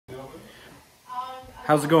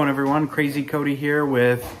How's it going, everyone? Crazy Cody here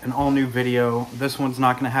with an all-new video. This one's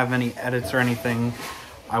not going to have any edits or anything.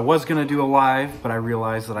 I was going to do a live, but I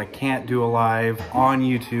realized that I can't do a live on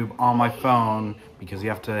YouTube on my phone because you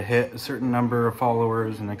have to hit a certain number of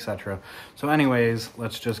followers and etc. So anyways,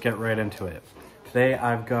 let's just get right into it. Today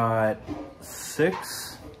I've got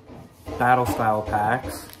 6 battle style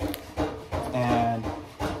packs, and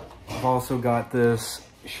I've also got this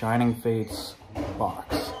Shining Fates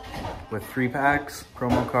box with 3 packs,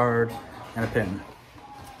 promo card, and a pin.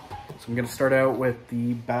 So I'm gonna start out with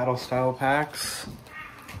the battle style packs,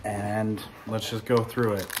 and let's just go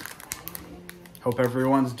through it. Hope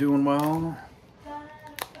everyone's doing well.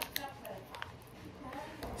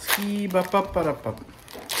 Ski ba ba ba da ba.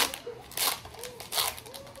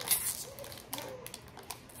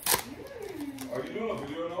 Are you doing a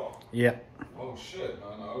video now? Yeah. Oh shit,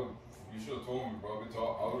 man. You should have told me, bro.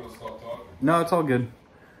 I would have stopped talking. No, it's all good.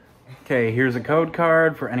 Okay, here's a code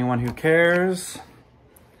card for anyone who cares.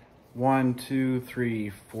 1, 2, 3,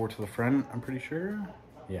 4 to the front, I'm pretty sure.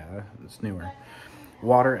 Yeah, it's newer.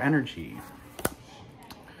 Water Energy.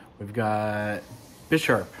 We've got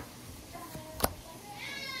Bisharp.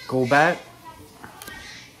 Golbat.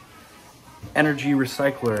 Energy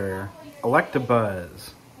Recycler.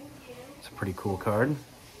 Electabuzz. It's a pretty cool card.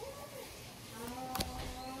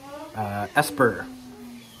 Esper.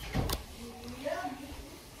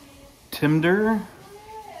 Timber.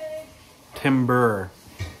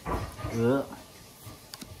 Ugh.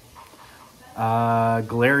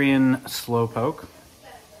 Galarian Slowpoke.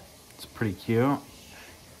 It's pretty cute.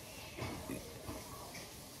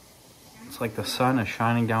 It's like the sun is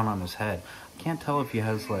shining down on his head. I can't tell if he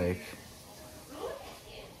has like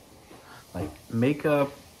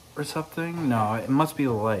makeup or something. No, it must be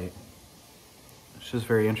the light. It's just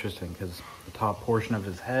very interesting because the top portion of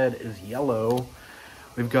his head is yellow.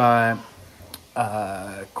 We've got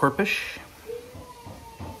Corpish.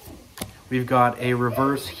 We've got a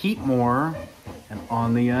reverse Heatmore, and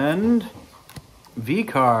on the end, V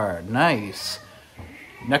card. Nice.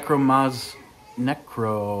 Necrozma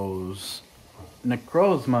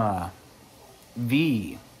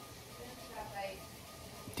V.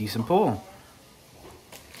 Decent pull.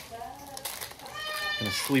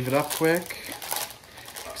 Gonna sleeve it up quick.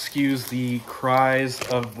 Excuse the cries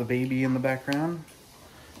of the baby in the background.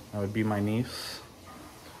 That would be my niece.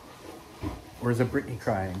 Or is it Brittany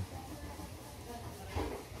crying?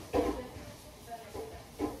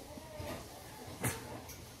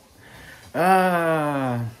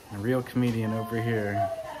 A real comedian over here.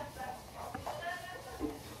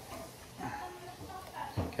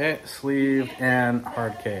 Okay, sleeved and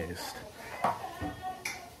hard cased.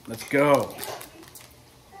 Let's go.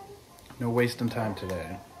 No wasting time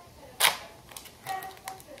today.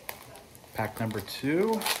 Pack number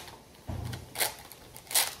 2.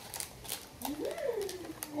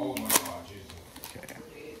 Oh my god, Jesus. Okay.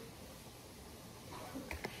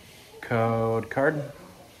 Code card.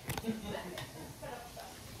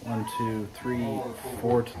 1, 2, 3,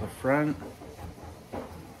 4 to the front.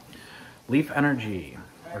 Leaf Energy,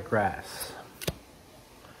 or grass.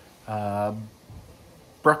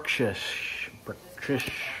 Bruxish.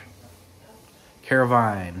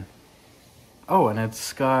 Caravine. Oh, and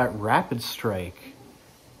it's got Rapid Strike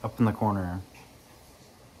up in the corner.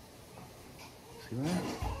 See that?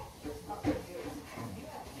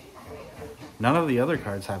 None of the other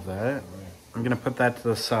cards have that. I'm gonna put that to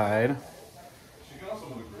the side.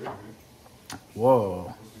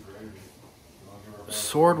 Whoa.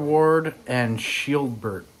 Sword Ward and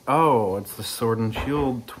Shieldbert. Oh, it's the Sword and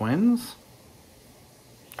Shield twins?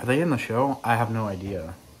 Are they in the show? I have no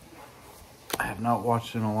idea. I have not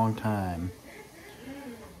watched in a long time.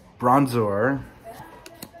 Bronzor.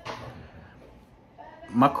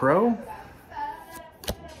 Muckrow.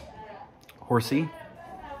 Horsey.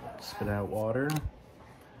 Spit out water.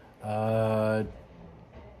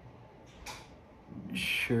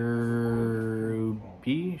 Cherubi.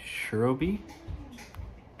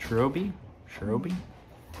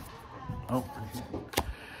 Oh.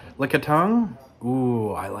 Lickitung.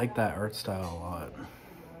 Ooh, I like that art style a lot.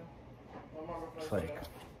 It's like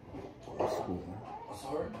school.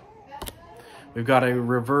 We've got a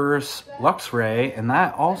reverse Luxray, and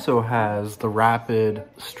that also has the Rapid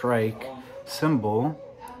Strike symbol.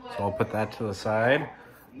 So I'll put that to the side.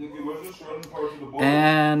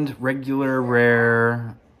 And regular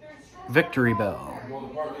rare Victory Bell.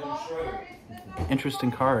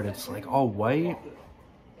 Interesting card. It's like all white.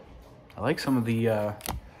 I like some of the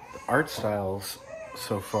art styles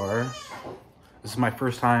so far. This is my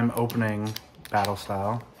first time opening Battle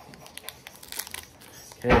Style.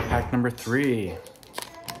 Okay, pack number 3.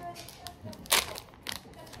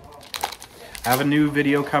 I have a new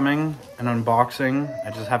video coming, an unboxing.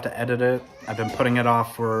 I just have to edit it. I've been putting it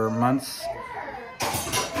off for months.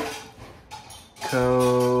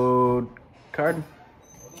 Code card.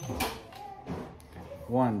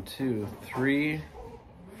 1, 2, 3,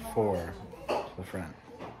 4 to the front.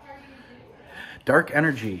 Dark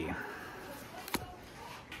Energy.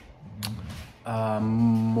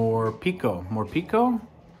 Morpico.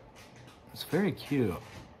 It's very cute.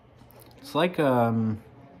 It's like a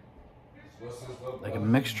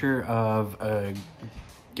mixture of a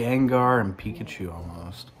Gengar and Pikachu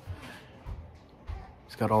almost.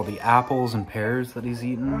 He's got all the apples and pears that he's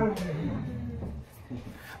eaten.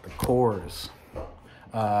 The cores.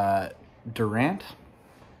 Durant.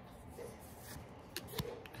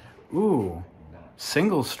 Ooh,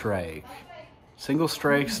 Single Strike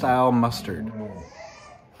style mustard.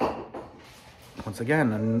 Once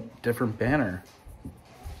again, a different banner.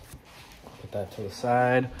 Put that to the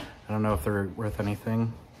side. I don't know if they're worth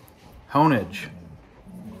anything. Honage.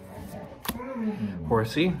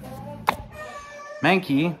 Horsey.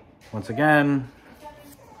 Mankey. Once again.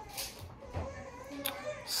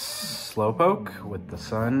 Slowpoke with the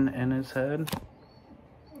sun in his head.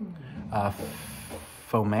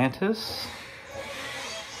 Fomantis.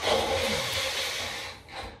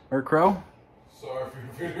 Murkrow. Sorry for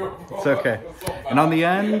your video, bro. It's okay. And on the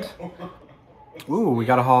end, ooh, we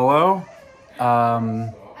got a holo. I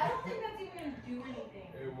don't think that's even gonna do anything.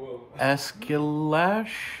 It will.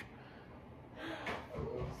 Esquilash.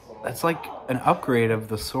 That's like an upgrade of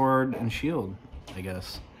the sword and shield, I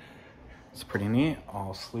guess. It's pretty neat.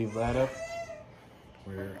 I'll sleeve that up.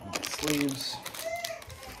 Where are my sleeves?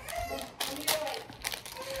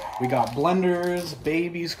 We got blenders,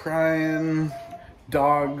 babies crying,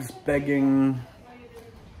 dogs begging.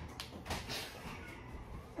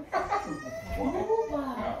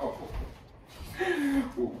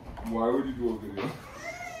 Why would you do a video?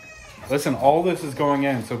 Listen, all this is going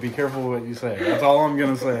in, so be careful what you say. That's all I'm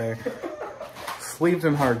gonna say. Sleeved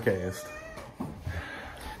and hard cased.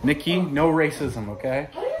 Nikki, no racism, okay?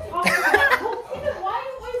 What are you talking about? Why are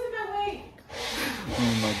you wasting my weight?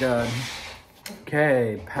 Oh my god.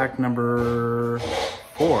 Okay, pack number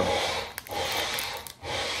 4.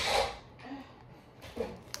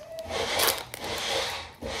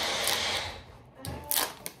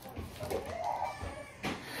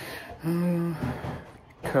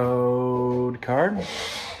 Code card.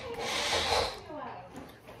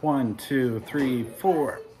 1, 2, 3,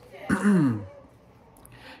 4.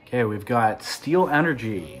 Okay, we've got Steel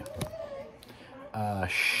Energy.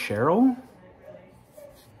 Cheryl.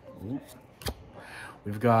 Ooh.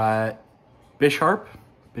 We've got Bishop.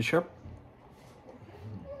 It's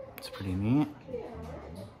pretty neat.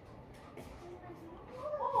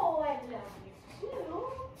 Oh, I love you too.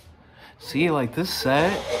 See, like this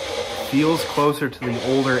set feels closer to the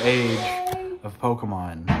older age of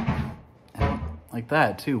Pokemon. And like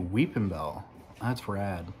that too, Weeping Bell. That's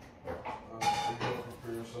rad.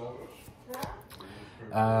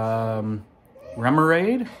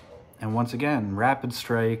 Remoraid, and once again, Rapid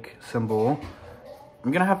Strike symbol.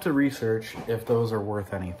 I'm gonna have to research if those are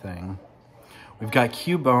worth anything. We've got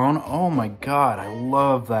Cubone. Oh my god, I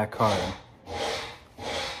love that card.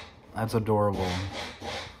 That's adorable.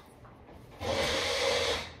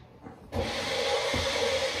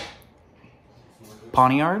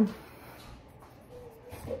 Poniard.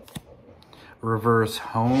 Reverse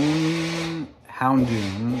Houndour.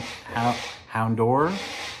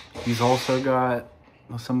 He's also got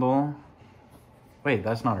a symbol. Wait,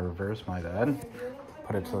 that's not a reverse, my bad.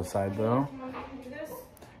 Put it to the side though.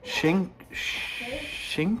 Shinx.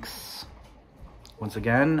 Once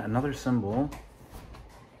again, another symbol.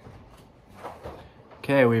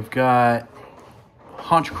 Okay, we've got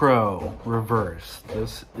Honchkrow reverse.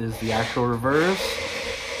 This is the actual reverse.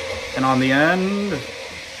 And on the end,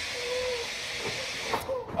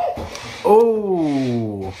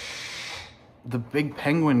 oh, the big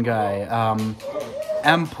penguin guy,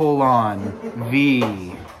 Empoleon V.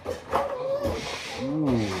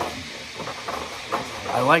 Ooh,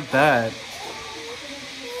 I like that.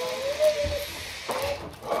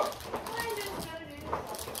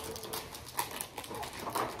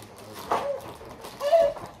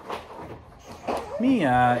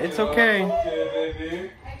 Mia, it's okay. Okay,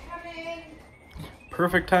 baby.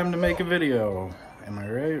 Perfect time to make a video. Am I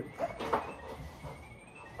right?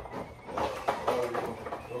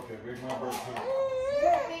 Okay, big number 2.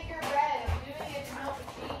 Make your bread. I'm doing it to melt the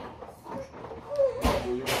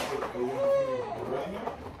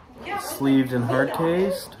cheese. Sleeved and hard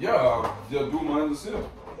cased. Yeah, do mine the same.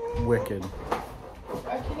 Wicked. Can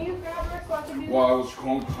you grab her so I can do Well, I was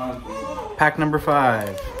trying to. Pack number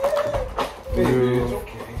 5. Move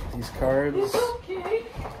these cards.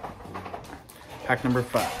 Pack number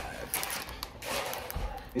 5.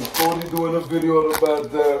 It's Cody doing a video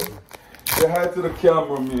about that. Say hi to the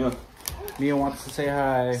camera, Mia. Mia wants to say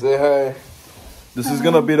hi. Say hi. This is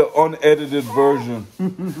gonna be the unedited version.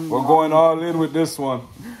 We're going all in with this one.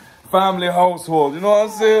 Family household, you know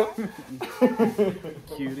what I'm saying?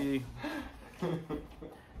 Cutie.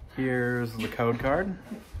 Here's the code card.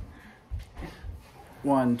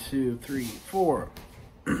 1, 2, 3, 4.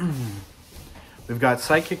 We've got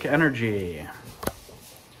Psychic Energy.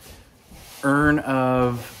 Urn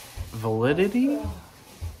of Validity?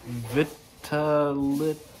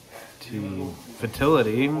 Vitality.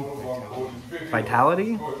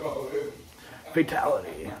 Vitality?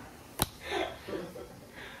 Fatality.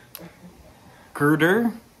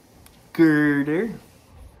 Girder.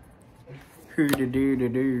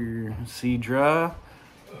 Seadra.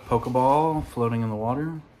 Pokeball floating in the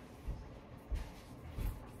water.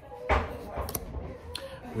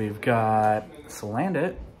 We've got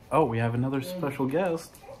Salandit. Oh, we have another special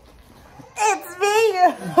guest. It's me!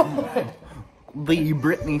 The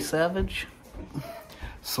Brittany Savage.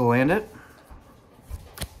 Salandit.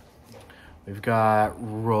 We've got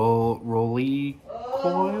Rolly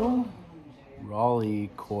Coil.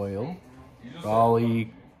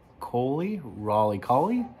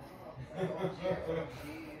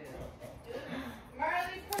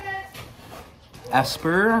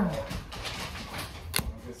 Esper.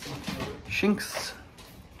 Shinx.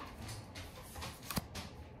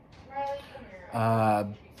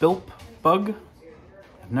 Bilp Bug.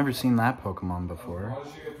 I've never seen that Pokemon before.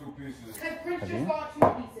 Have you?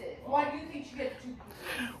 Why do you think she gets 2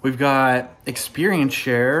 pieces? We've got Experience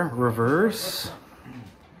Share, Reverse.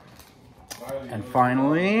 And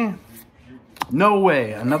finally, no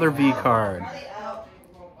way, another V card.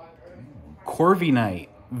 Corviknight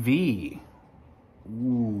V.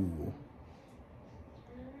 Ooh.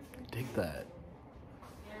 Dig that.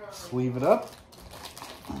 Sleeve it up.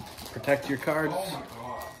 Protect your cards. There's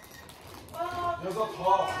a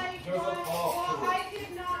top. There's a Well, top. I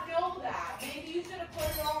did not know that. Maybe you should have put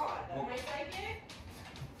it on. Am I psychic?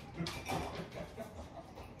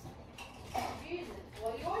 Jesus.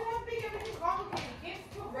 Well, you always have to make everything complicated. You can't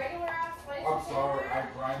just put regular ass slices. I'm sorry, I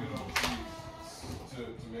grinded them to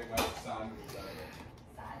make my sandwich better.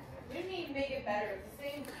 We didn't even make it better. It's the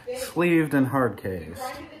same thing. Sleeved and hard You case.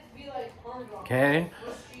 grinded it to be like Parmesan. Okay.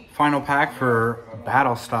 Final pack for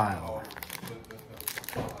Battle Style.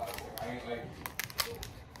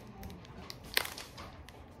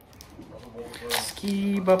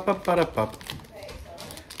 Ski ba ba ba da ba.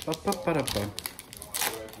 Ba ba ba da ba.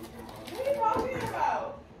 What are you talking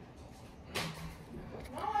about?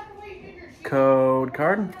 Not like the way you did your shoes. Code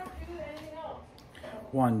card. You don't do anything else.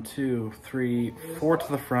 1, 2, 3, 4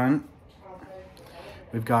 to the front.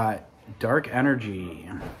 We've got Dark Energy.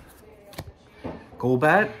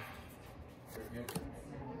 Golbat.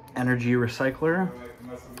 Energy Recycler.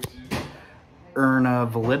 Urn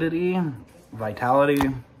Validity.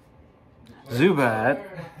 Vitality. Zubat.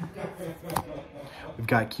 We've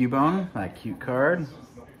got Cubone, that cute card.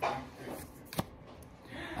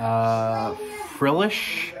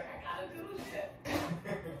 Frillish.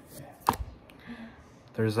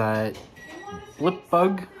 There's that Blip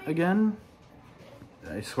Bug again.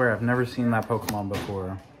 I swear I've never seen that Pokemon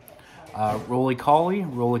before. Roly-Coly.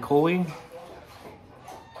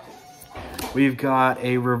 We've got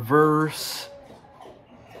a reverse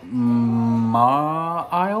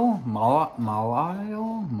Malile.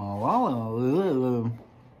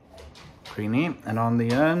 Pretty neat. And on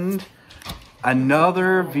the end,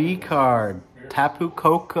 another V card, Tapu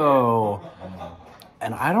Koko.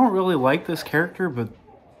 And I don't really like this character, but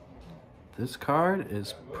this card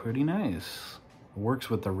is pretty nice. It works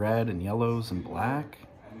with the red and yellows and black.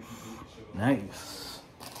 Nice.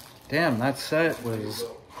 Damn, that set was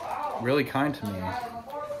really kind to me.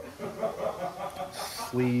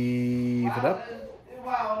 Sleeve it up.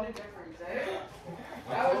 Wow, what a difference, eh?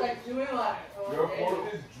 That was like 2 and 11. Your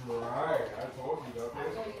pork is dry. I told you that.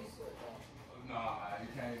 Nah, you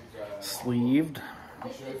can't use that. Sleeved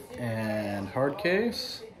and hard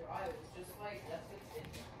case.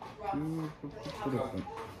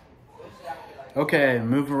 Okay,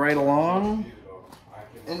 moving right along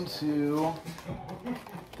into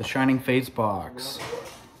the Shining Fates box.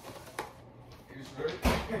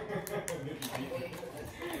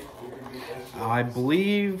 I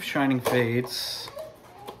believe Shining Fates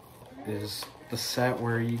is the set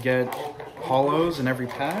where you get hollows in every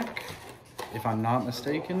pack, if I'm not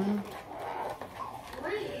mistaken.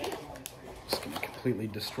 Just gonna completely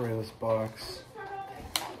destroy this box.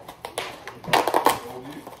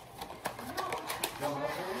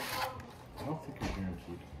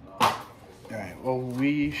 Well,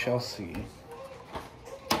 we shall see.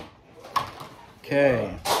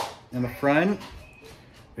 Okay, in the front,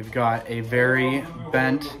 we've got a very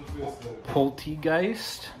bent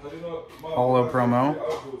Poltergeist holo promo,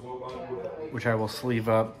 which I will sleeve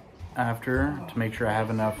up after to make sure I have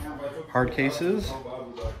enough hard cases.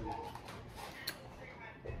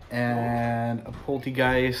 And a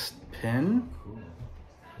Poltergeist pin.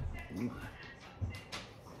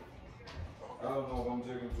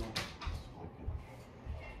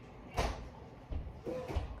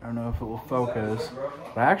 I don't know if it will focus,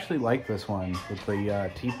 but I actually like this one with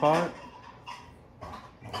the teapot.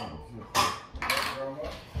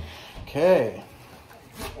 Okay.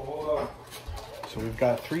 So we've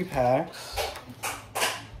got 3 packs.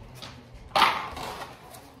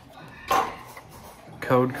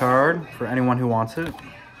 Code card for anyone who wants it.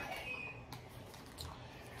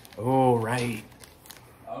 Oh, right.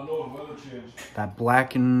 That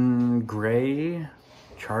black and gray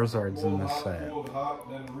Charizard's in this set.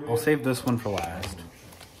 I'll save this one for last.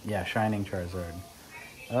 Yeah, Shining Charizard.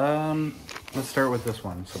 Let's start with this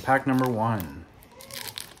one. So pack number 1.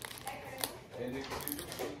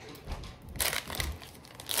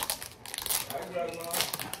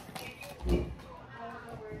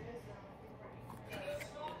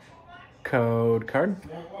 Code card.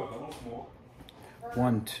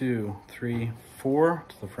 1, 2, 3, 4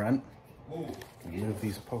 to the front. Move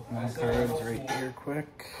these Pokemon cards right here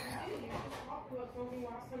quick.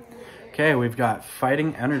 Okay, we've got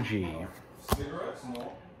Fighting Energy.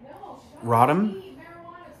 Rotom.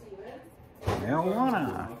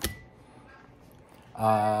 Marijuana.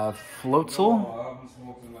 Floatzel.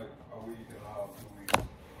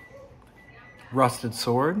 Rusted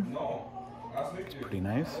Sword. It's pretty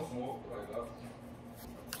nice.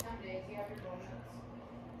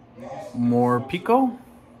 Morpeko.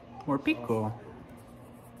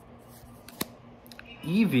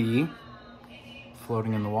 Eevee.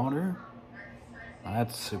 Floating in the water.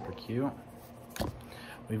 That's super cute.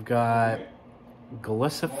 We've got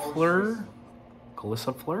Gliscifleur.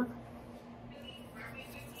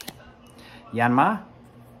 Yanma.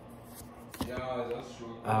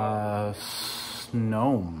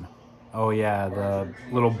 Snome. Oh yeah, the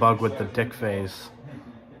little bug with the dick face.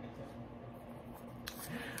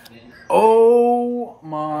 Oh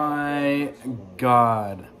my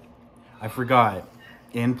god. I forgot.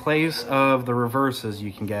 In place of the reverses,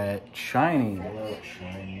 you can get shiny.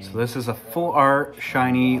 So this is a full art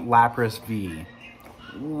shiny Lapras V.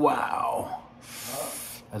 Wow.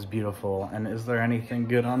 That's beautiful. And is there anything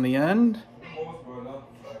good on the end?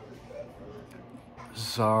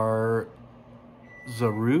 Zarude,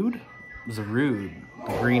 the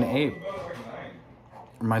green ape.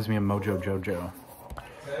 Reminds me of Mojo Jojo.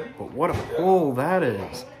 But what a pull that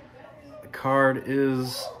is. The card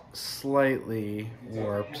is slightly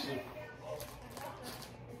warped.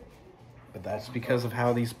 But that's because of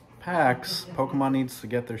how these packs, Pokemon needs to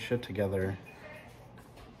get their shit together.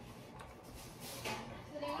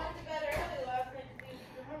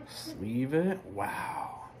 Sleeve it.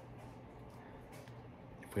 Wow.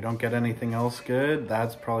 If we don't get anything else good,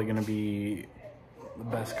 that's probably going to be the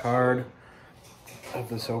best card of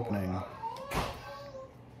this opening.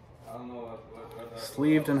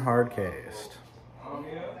 Sleeved and hard cased.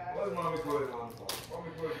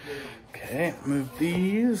 Okay, move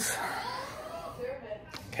these.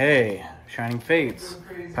 Okay, Shining Fates,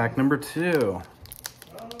 pack number 2.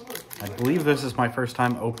 I believe this is my first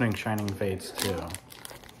time opening Shining Fates too.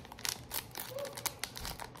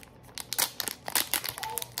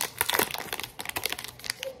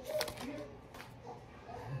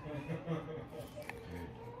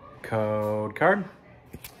 Code card.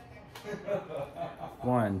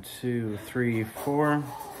 1, 2, 3, 4.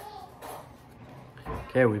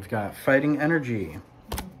 Okay, we've got Fighting Energy.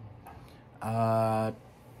 Tawaki.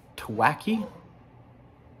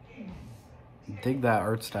 Dig that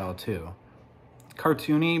art style too.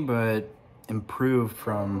 Cartoony, but improved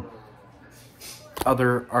from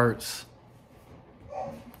other art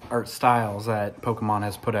styles that Pokemon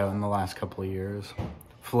has put out in the last couple of years.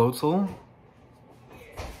 Floatzel.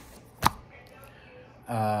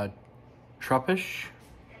 Truppish.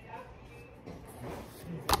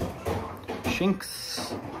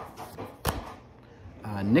 Shinx.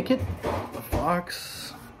 Nickit.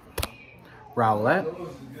 Fox. Rowlet.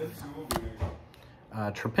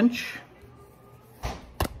 Trapinch.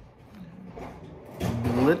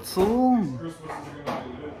 Blitzel.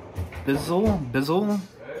 Bizzle.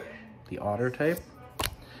 The otter type.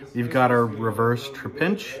 We've got our reverse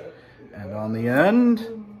Trapinch. And on the end,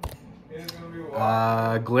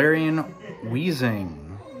 Galarian Weezing.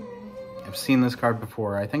 I've seen this card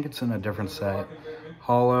before. I think it's in a different set.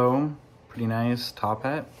 Hollow, pretty nice. Top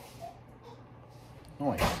hat.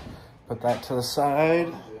 Nice. Put that to the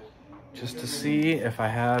side just to see if I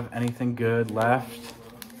have anything good left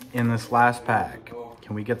in this last pack.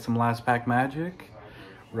 Can we get some last pack magic?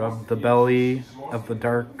 Rub the belly of the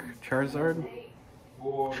dark Charizard.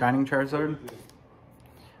 Shining Charizard.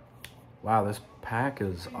 Wow, this pack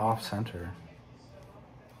is off center.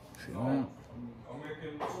 See that?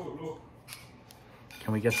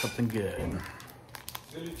 Can we get something good?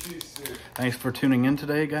 Thanks for tuning in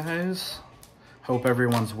today, guys. Hope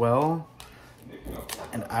everyone's well.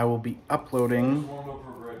 And I will be uploading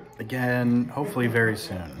again, hopefully very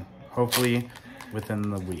soon. Hopefully within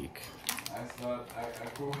the week.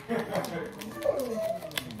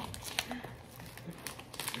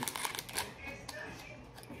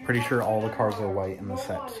 Pretty sure all the cards are white in the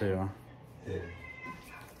set too.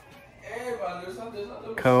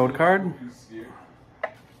 Code card.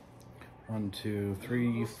 1, 2,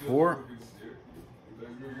 3, 4.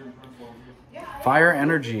 Fire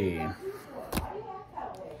Energy.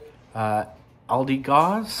 Aldi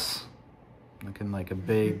Gauze. Looking like a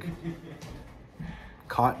big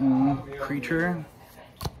cotton creature.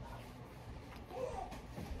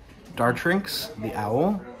 Dartrinks, the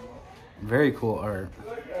owl. Very cool art.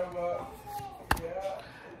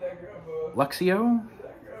 Luxio.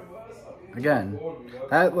 Again,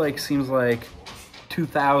 that like seems like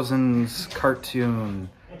 2000s cartoon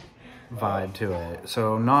vibe to it.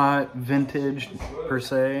 So not vintage per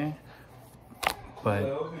se,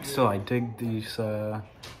 but still I dig these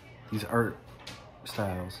art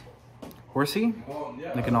styles. Horsey,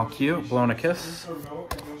 looking all cute, blowing a kiss.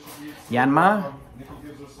 Yanma.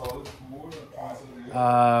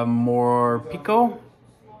 More Pico.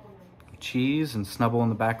 Cheese and Snubble in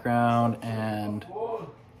the background, and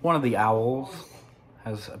one of the owls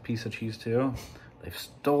has a piece of cheese too. They've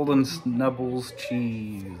stolen Snubble's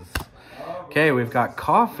cheese. Okay, we've got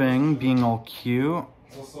Coughing being all cute.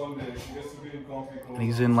 And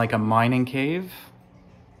he's in like a mining cave.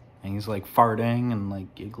 And he's like farting and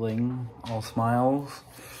like giggling, all smiles.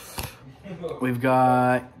 We've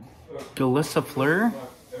got Galissafleur.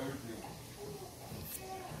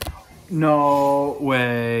 No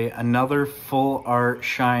way. Another full art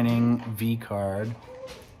shining V card.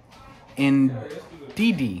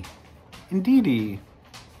 Indeedee. Indeedee.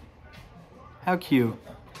 How cute.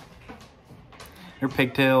 They're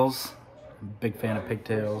pigtails. Big fan of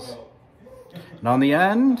pigtails. And on the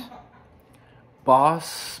end,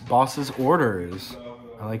 Boss's Orders.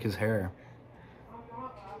 I like his hair.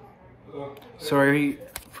 Sorry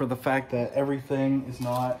for the fact that everything is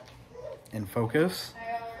not in focus.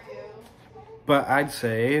 But I'd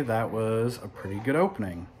say that was a pretty good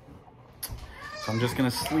opening. So I'm just gonna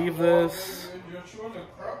sleeve this,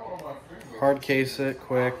 hard case it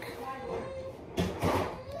quick.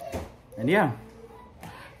 And yeah,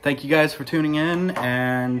 thank you guys for tuning in,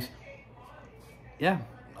 and yeah,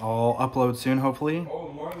 I'll upload soon hopefully.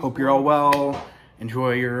 Hope you're all well.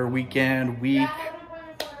 Enjoy your weekend, week,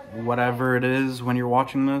 whatever it is when you're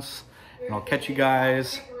watching this. And I'll catch you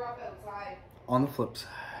guys on the flip side.